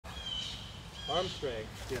arm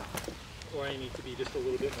strength. Yeah. Or I need to be just a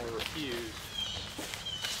little bit more refused.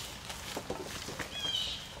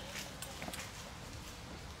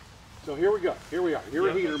 So here we go. Here we are. You're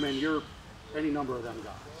a heaterman. You're any number of them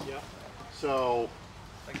guys. Yeah. So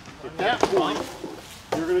at that point,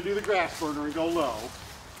 you're going to do the grass burner and go low.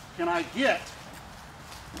 Can I get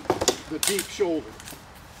the deep shoulder?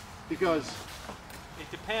 Because it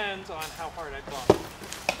depends on how hard I bump.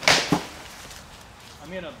 I'm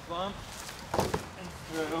going to bump and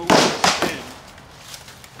throw in.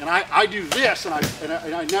 and I do this and I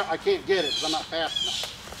can't get it because I'm not fast enough.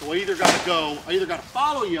 So I either got to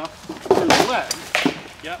follow you through the leg.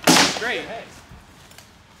 Yep. Great.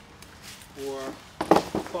 Or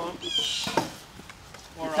bump.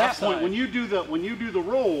 Or at that offside. point, when you do the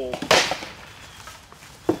roll,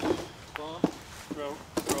 bump, throw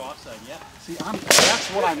offside. Yeah. see,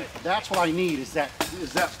 that's what I need is that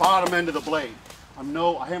bottom end of the blade. I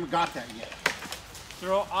haven't got that yet.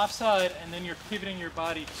 Throw offside, and then you're pivoting your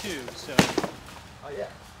body too. So. Oh yeah.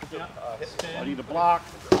 Yeah. Spin. I need a block.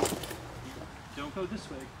 Don't go this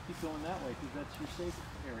way. Keep going that way because that's your safe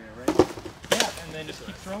area, right? Yeah. And then just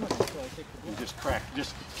keep throwing it until I take the block. Just crack.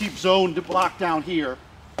 Just keep zone to block down here.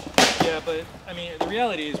 Yeah, but I mean, the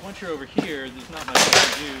reality is once you're over here, there's not much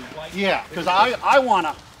to do. Like, yeah, because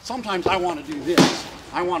sometimes I want to do this.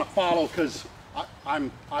 I want to follow because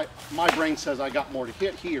my brain says I got more to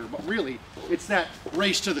hit here, but really it's that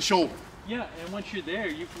race to the shoulder. Yeah, and once you're there,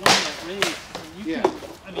 you've won that race. And you can,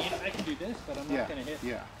 I mean, I can do this, but I'm not going to hit.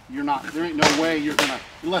 Yeah, you're not. There ain't no way you're gonna,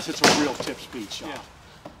 unless it's a real tip speed shot. Yeah.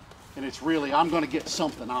 And it's really, I'm gonna get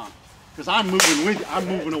something on it because I'm moving with you. I'm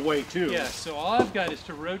moving away too. Yeah. So all I've got is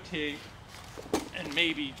to rotate and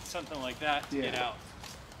maybe something like that to get out.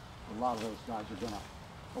 A lot of those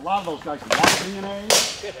guys want DNA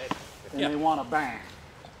and they want to bang.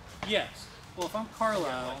 Yes. Well, if I'm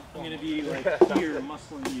Carlisle, I'm going to be like here,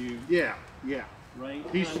 muscling you. Yeah, yeah. Right?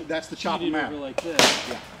 That's the chop him out. Like this.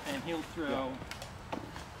 Yeah. And he'll throw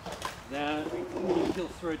that. He'll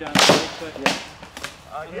throw down the leg, but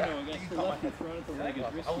I don't know, against the left, you're throwing at the leg is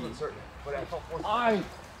risky. I wasn't certain, but I felt forced.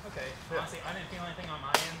 Okay. Honestly, I didn't feel anything on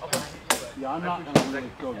my end. Yeah, I'm not going to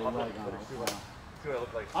really throw the leg on it. See what I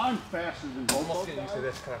look like. I'm faster than both Almost those getting used to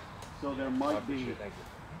guys, this kind of. so there might be. Thank you.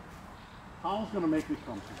 Paul's going to make me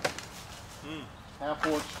come to him.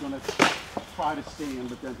 Half-Orc's going to try to stand,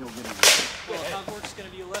 but then he'll get in. Well, Half-Orc's going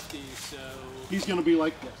to be a lefty, so... He's going to be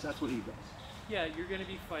like this. That's what he does. Yeah, you're going to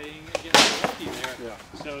be fighting against a lefty there.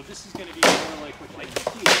 Yeah. So this is going to be more like what you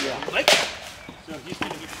see. Yeah. Like that. So he's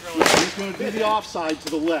going to be throwing... He's going to do the offside to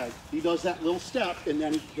the leg. He does that little step, and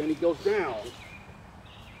then he goes down.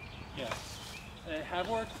 Yeah.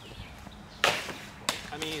 Half-Orc,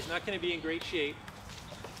 I mean, he's not going to be in great shape.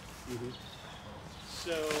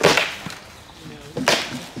 So, you know,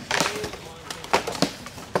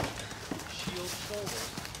 shield shoulder.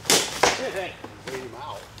 Hey, wait him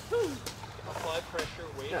out. Apply pressure,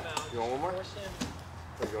 weight him out. You want one more? Force him.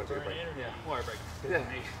 Or you want to take a break? Yeah, water break. Thank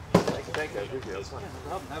you. I appreciate it. That's fine. No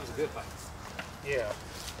problem. That was a good fight. Yeah.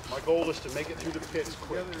 My goal is to make it through the pits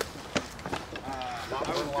quick. Not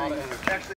with a lot of energy.